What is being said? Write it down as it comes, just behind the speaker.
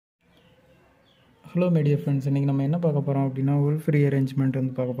Hello my dear friends, இன்னைக்கு நம்ம என்ன பார்க்க போறோம் அப்படினா Wolff rearrangement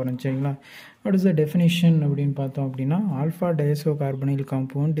வந்து பார்க்க போறோம் சரிங்களா. What is the definition அப்படினு பார்த்தோம் அப்படினா alpha diisocarbonyl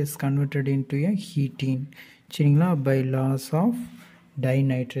compound is converted into a ketene சரிங்களா by loss of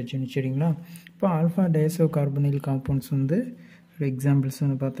dinitrogen சரிங்களா. இப்போ alpha diisocarbonyl compounds வந்து examples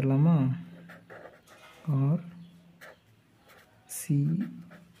வந்து பார்த்தறலாமா. R C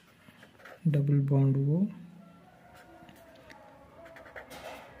double bond O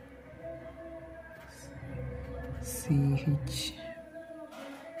CH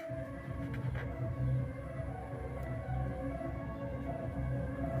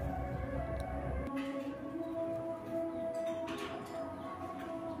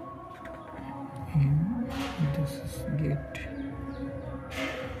and this is get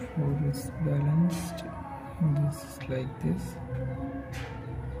 4 is balanced, this is like this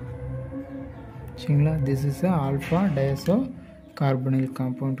chingla. This is a alpha diisocarbonyl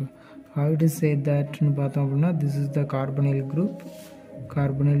compound. How it is said that this is the carbonyl group.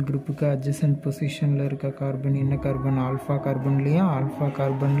 Carbonyl group ka adjacent position la irka carbon inna carbon alpha carbon liya alpha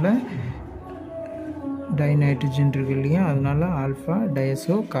carbon la dinitrogen irukku liya adanal alpha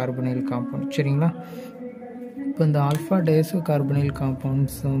diisocarbonyl compound seringla. Ipo இந்த alpha diisocarbonyl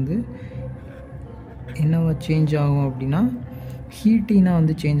compounds வந்து என்னவா change ஆகும் அப்படினா ஹீட்டினா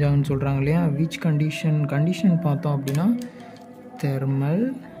வந்து change ஆகும்னு சொல்றாங்க இல்லையா. which condition பார்த்தோம் அப்படினா thermal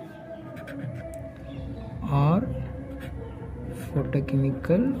or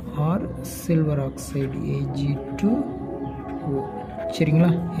photochemical or silver oxide Ag2O சரிங்களா.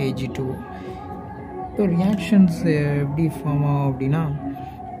 Ag2O இப்போ ரியாக்ஷன்ஸ் எப்படி ஃபார்ம் ஆகும் அப்படின்னா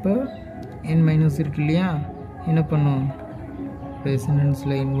இப்போ N- இருக்கு இல்லையா, என்ன பண்ணும்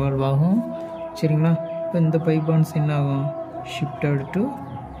ரெசனன்ஸில் இன்வால்வ் ஆகும் சரிங்களா. இப்போ இந்த பை பாண்ட்ஸ் என்ன ஆகும் shifted to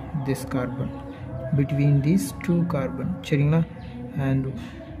this carbon between these two carbon சரிங்களா. and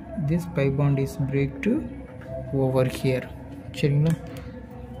this pi bond is break to over here சரிங்களா.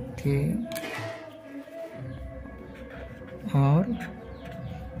 okay or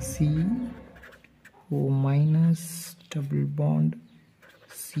CO minus double bond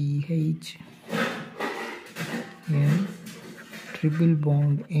CH and triple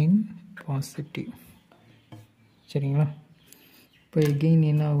bond in positive சரிங்களா. இப்போ again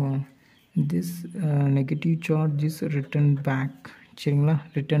என்ன ஆகும் this negative charge is returned back சரிங்களா.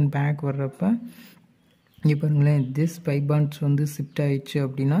 Return back வர்றப்ப இங்கே பாருங்களேன் திஸ் பை பாண்ட்ஸ் வந்து ஷிஃப்ட் ஆயிடுச்சு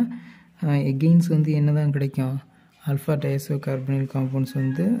அப்படின்னா எகெயின்ஸ் வந்து என்ன தான் கிடைக்கும் ஆல்ஃபா டைசோகார்பனைல் காம்பவுண்ட்ஸ்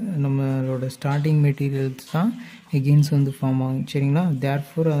வந்து நம்மளோட ஸ்டார்டிங் மெட்டீரியல்ஸ் தான் எகெயின்ஸ் வந்து ஃபார்ம் ஆகும் சரிங்களா.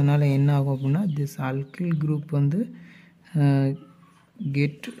 தேர்ஃபோர் அதனால் என்ன ஆகும் அப்படின்னா திஸ் ஆல்கில் குரூப் வந்து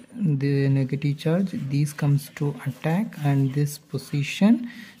get the negative charge, these comes to attack and this position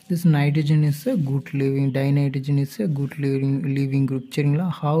this nitrogen is a good leaving, dinitrogen is a good leaving group சரிங்களா.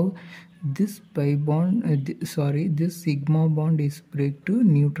 how this pi bond this sigma bond is break to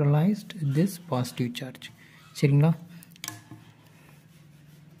neutralized this positive charge சரிங்களா.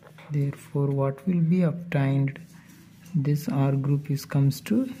 therefore what will be obtained, this R group is comes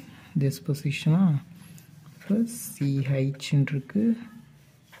to this position plus CH இருக்கு,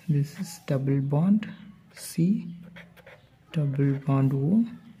 this is double bond C double bond O,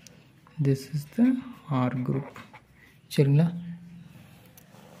 this is the R group சரிங்களா.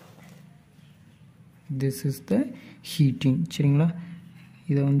 this is the heating சரிங்களா.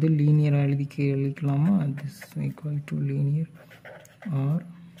 இதை வந்து லீனியராக எழுதிக்கலாமா. this equal to linear R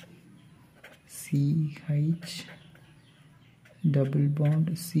CH double bond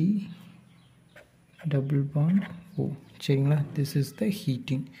C double bond O சரிங்களா. this is the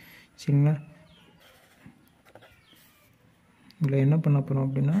heating சரிங்களா. இதில் என்ன பண்ண போகிறோம்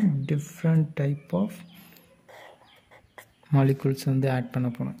அப்படின்னா டிஃப்ரெண்ட் டைப் ஆஃப் மாலிகுல்ஸ் வந்து ஆட் பண்ண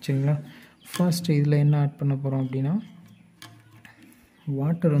போகிறோம் சரிங்களா. ஃபர்ஸ்ட் இதில் என்ன ஆட் பண்ண போகிறோம் அப்படின்னா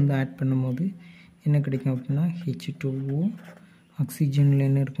வாட்டர் வந்து ஆட் பண்ணும்போது என்ன கிடைக்கும் அப்படின்னா H2O ஆக்சிஜனில்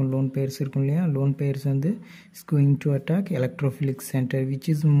என்ன இருக்கும் லோன் பேர்ஸ் இருக்கும் இல்லையா. லோன் பேர்ஸ் வந்து is going to attack electrophilic centre which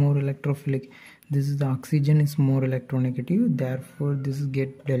is more electrophilic. this is the oxygen is more electronegative, therefore this is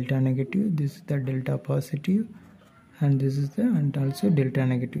get delta negative, this is the delta positive and this is the and also delta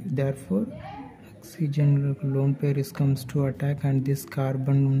negative. therefore oxygen lone pair is comes to attack and this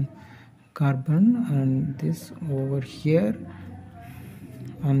carbon and this over here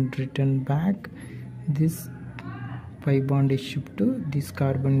and return back this pi bond is shift to this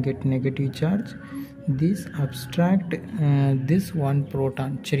carbon get negative charge, this abstract this one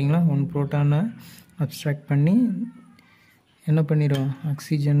proton சரிங்களா. one proton abstract பண்ணி என்ன பண்ணிடும்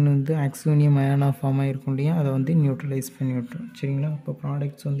oxygen வந்து ஆக்சியோனியம் அயனாக form ஆகிருக்கும் இல்லையா, அதை வந்து neutralise பண்ணி விட்டுரும் சரிங்களா. இப்போ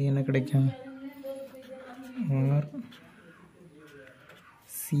ப்ராடக்ட்ஸ் வந்து என்ன கிடைக்கும் R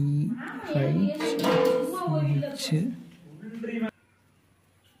double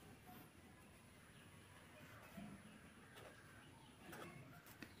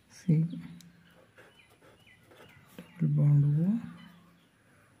bond O.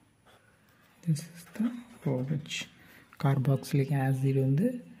 This is the OH. Carboxylic acid வந்து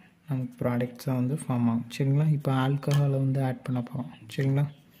நமக்கு ப்ராடக்ட்ஸாக வந்து ஃபார்ம் ஆகும். சரிங்களா? இப்போ ஆல்கஹாலை வந்து ஆட் பண்ண போகிறோம். சரிங்களா?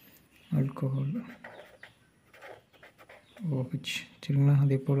 Alcohol OH. சரிங்களா?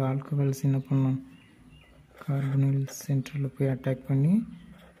 அதே போல் ஆல்கஹால்ஸ் என்ன பண்ணலாம், கார்பனில் சென்டரில் போய் அட்டாக் பண்ணி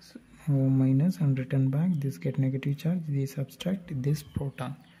O minus and return back. This get negative charge. This subtract this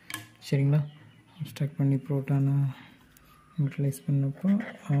proton. சரிங்களா? சப்ஸ்ட்ராக்ட் பண்ணி ப்ரோட்டானை யூட்டிலைஸ் பண்ணப்போ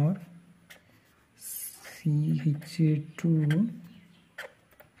R CH2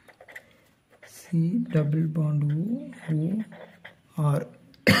 C double bond O R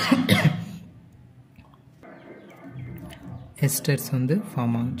எஸ்டர்ஸ் வந்து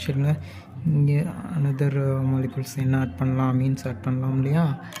ஃபார்ம் ஆகும். சரிங்களா? இங்கே அனதர் மாலிகுல்ஸ் என்ன ஆட் பண்ணலாம், அமீன்ஸ் ஆட் பண்ணலாம் இல்லையா?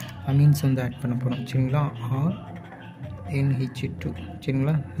 அமீன்ஸ் வந்து ஆட் பண்ண போகிறோம். சரிங்களா? R NH2.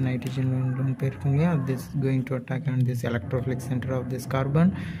 சரிங்களா? நைட்ரஜன் லோன் பேர் இருக்கும் இல்லையா? This going to attack and this electrophilic centre of this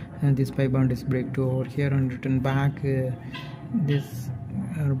carbon and this pi bond is break to over here and return back. This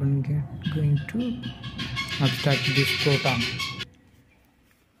carbon going to abstract this proton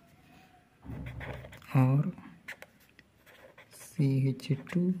or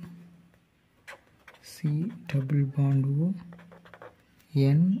CH2 C double bond O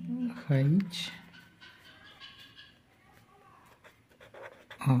NH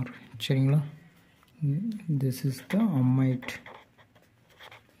R. சரிங்களா? This is the amide.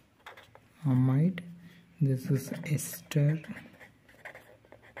 This is ester.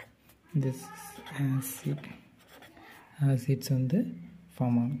 This is acid. Acids வந்து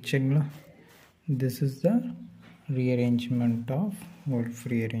form ஆகும். சரிங்களா? This is the rearrangement of Wolff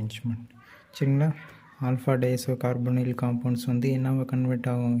rearrangement. சரிங்களா? Alpha டைஸோ carbonyl compounds வந்து என்னவா convert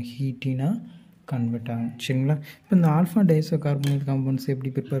ஆகும், ஹீட்டினா convert ஆகும். சரிங்களா? இப்போ இந்த ஆல்ஃபா டைஸோ கார்பனைல் காம்பவுண்ட்ஸ்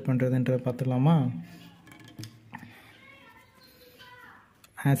எப்படி ப்ரிப்பேர் பண்ணுறதுன்றதை பார்த்துக்கலாமா?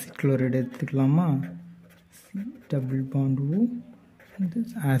 ஆசிட் குளோரைடு எடுத்துக்கலாமா? double bond O. This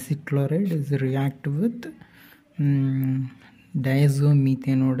acid chloride is react with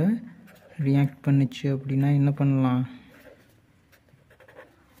diazomethanoட react பண்ணிச்சு அப்படின்னா என்ன பண்ணலாம்,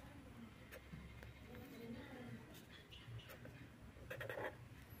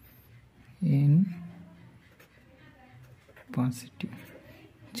 N பாசிட்டிவ்.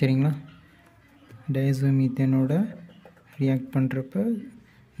 சரிங்களா? diazomethanoட react பண்ணுறப்ப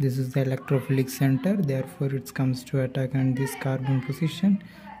this is the electrophilic center, therefore it comes to attack on this carbon position.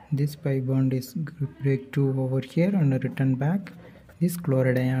 This pi bond is break to over here and return back. These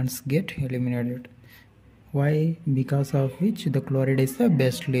chloride ions get eliminated. Why? Because of which the chloride is the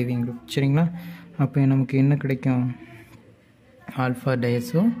best leaving group. சரிங்களா? அப்போ நமக்கு என்ன கிடைக்கும், alpha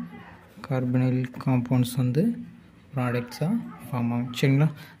டைஸோ carbonyl compounds வந்து ப்ராடக்ட்ஸாக form ஆகும். சரிங்களா?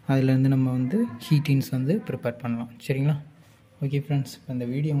 அதுலேருந்து நம்ம வந்து ஹீட்டின்ஸ் வந்து ப்ரிப்பேர் பண்ணலாம். சரிங்களா? ஓகே ஃப்ரெண்ட்ஸ், இப்போ இந்த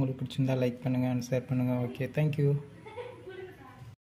வீடியோ உங்களுக்கு பிடிச்சிருந்தால் லைக் பண்ணுங்கள் அண்ட் ஷேர் பண்ணுங்கள். Okay, thank you.